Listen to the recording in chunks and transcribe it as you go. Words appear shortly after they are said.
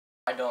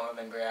I don't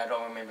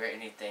remember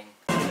anything.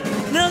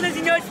 Little does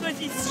he know it's supposed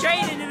to be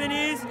straight into the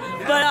news,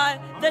 but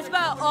that's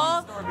about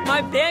all.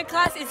 My band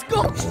class is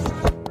go. What's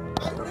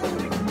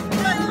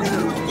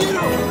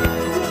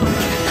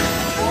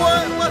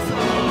up?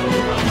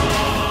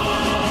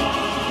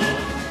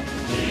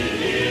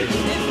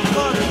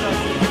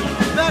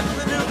 Back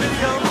with a new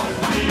video.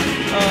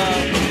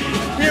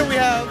 Here we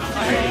have.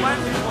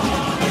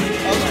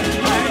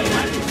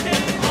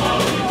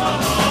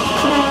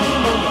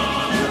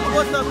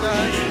 What's up,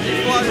 guys?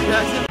 It's Water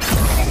Jackson.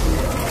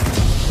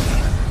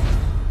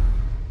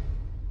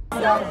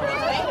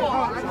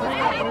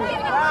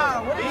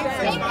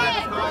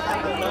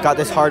 Got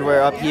this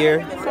hardware up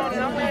here.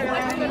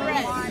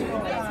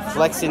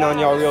 Flexing on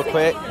y'all real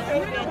quick.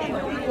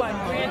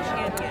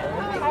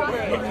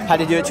 How'd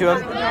you do it to him?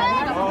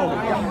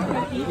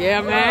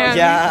 Yeah, man.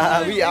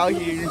 Yeah, we out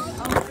here.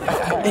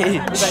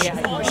 Hey, put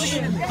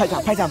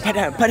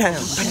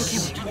down.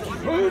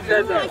 Who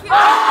did that?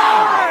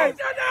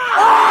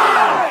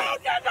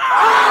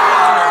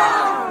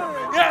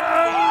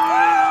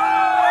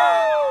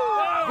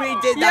 We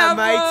did that,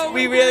 mates.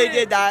 We really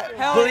did that.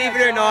 Hell Believe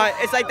it or not,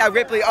 it's like that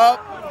Ripley up.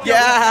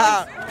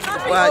 Yeah.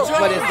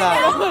 What is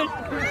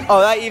that?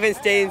 Oh, that even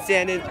staying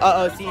standing.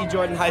 C.E.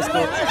 Jordan High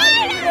School.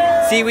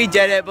 See, we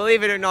did it.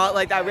 Believe it or not,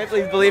 like that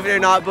Ripley's Believe It or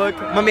Not book.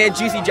 My man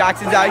Juicy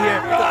Jackson's out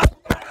here.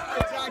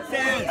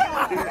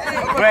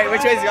 Wait,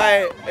 which way's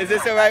right? Is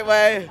this the right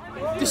way?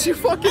 Did you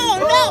fucking? Oh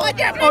no! I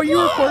can't. Oh,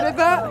 you recorded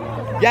that?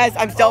 Yes,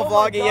 I'm still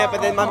vlogging it,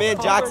 but then my man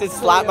Jackson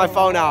slapped my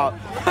phone out.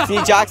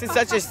 See, Jackson's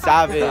such a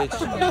savage.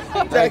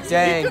 Like,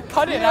 dang. You could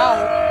cut it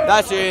out.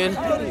 That's it.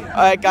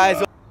 Alright,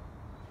 guys.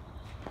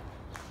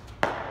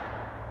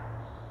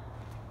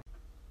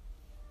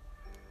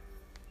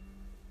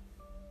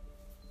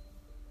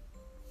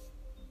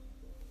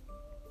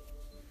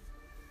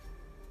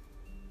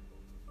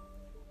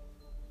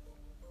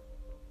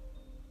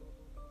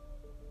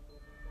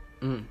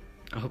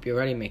 I hope you're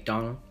ready,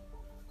 McDonald.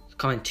 It's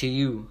coming to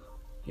you.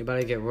 You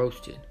better get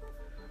roasted.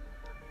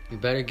 You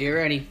better get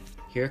ready.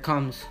 Here it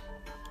comes.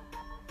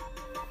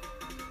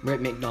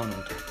 Rip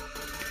McDonald.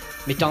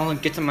 McDonald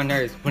gets on my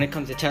nerves. When it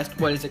comes to test,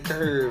 what is a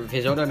curve?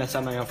 His odor mess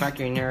up my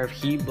olfactory nerve.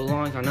 He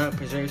belongs on a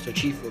preserve, so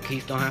chief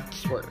rookies don't have to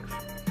swerve.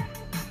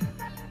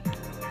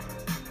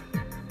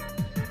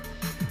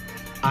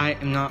 I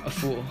am not a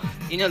fool.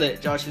 You know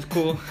that Josh is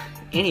cool,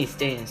 and he's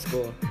staying in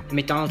school. And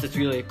McDonald's is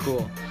really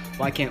cool.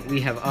 Why can't we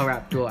have a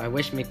rap duel? I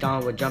wish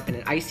McDonald would jump in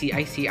an icy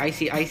pool.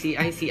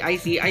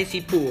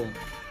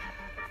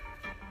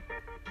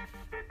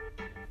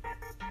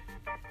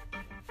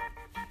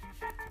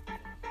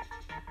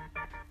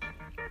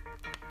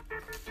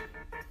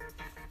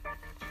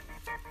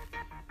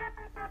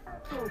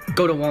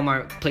 Go to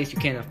Walmart, place you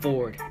can't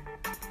afford.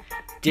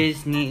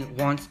 Disney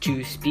wants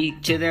to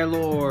speak to their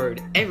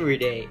lord. Every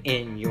day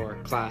in your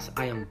class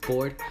I am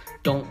bored.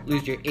 Don't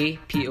lose your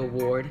AP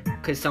award,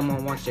 cause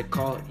someone wants to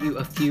call you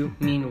a few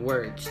mean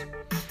words.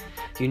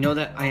 You know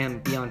that I am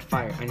beyond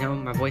fire. I know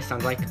my voice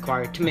sounds like a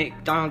choir. To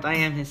McDonald I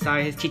am his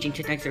sire. His teaching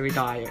techniques are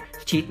dire.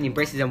 His teeth need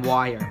braces and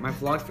wire. My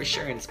vlogs for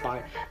sure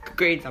inspire. Good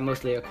grades I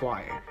mostly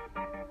acquire.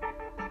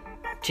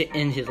 To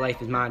end his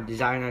life is my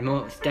desire, and I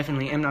most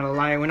definitely am not a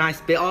liar when I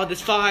spit all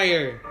this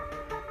fire.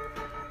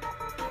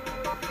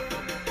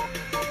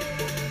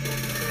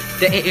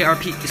 The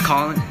AARP is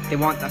calling. They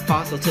want that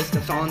fossil to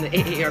stop stalling. The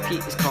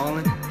AARP is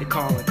calling. They're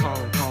calling.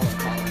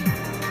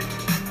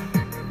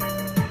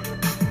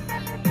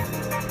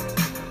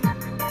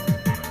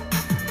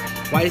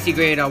 Why does he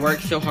grade our work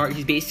so hard?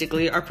 He's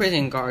basically our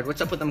prison guard. What's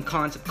up with them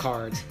concept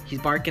cards?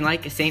 He's barking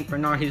like a Saint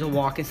Bernard. He's a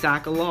walking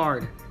sack of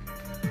lard.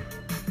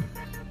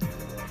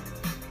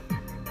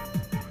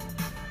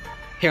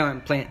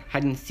 Hairline plant,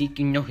 hide and seek,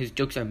 you know his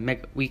jokes are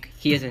mega weak.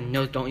 He has a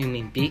nose, don't you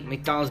mean beak?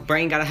 McDonald's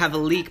brain gotta have a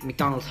leak.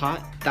 McDonald's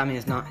hot, that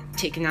means not.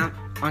 Take a nap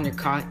on your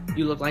cot,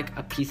 you look like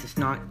a piece of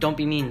snot. Don't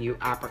be mean, you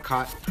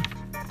apricot.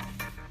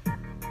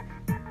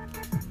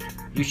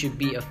 You should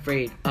be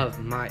afraid of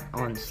my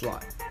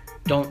onslaught.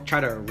 Don't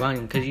try to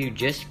run, cause you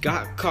just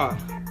got caught.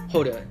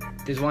 Hold up,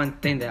 there's one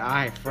thing that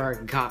I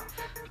forgot.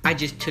 I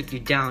just took you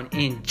down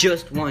in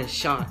just one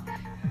shot.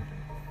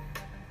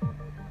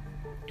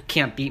 You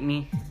can't beat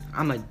me.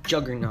 I'm a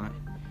juggernaut.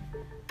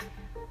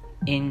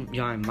 In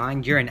your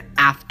mind, you're an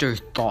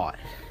afterthought.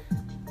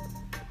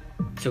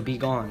 So be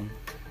gone.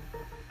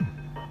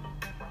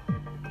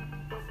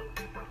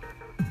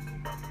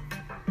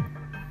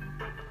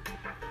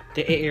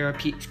 The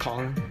AARP is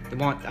calling. They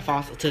want that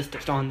fossil to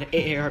stop on. The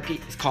AARP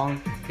is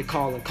calling. They're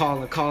calling.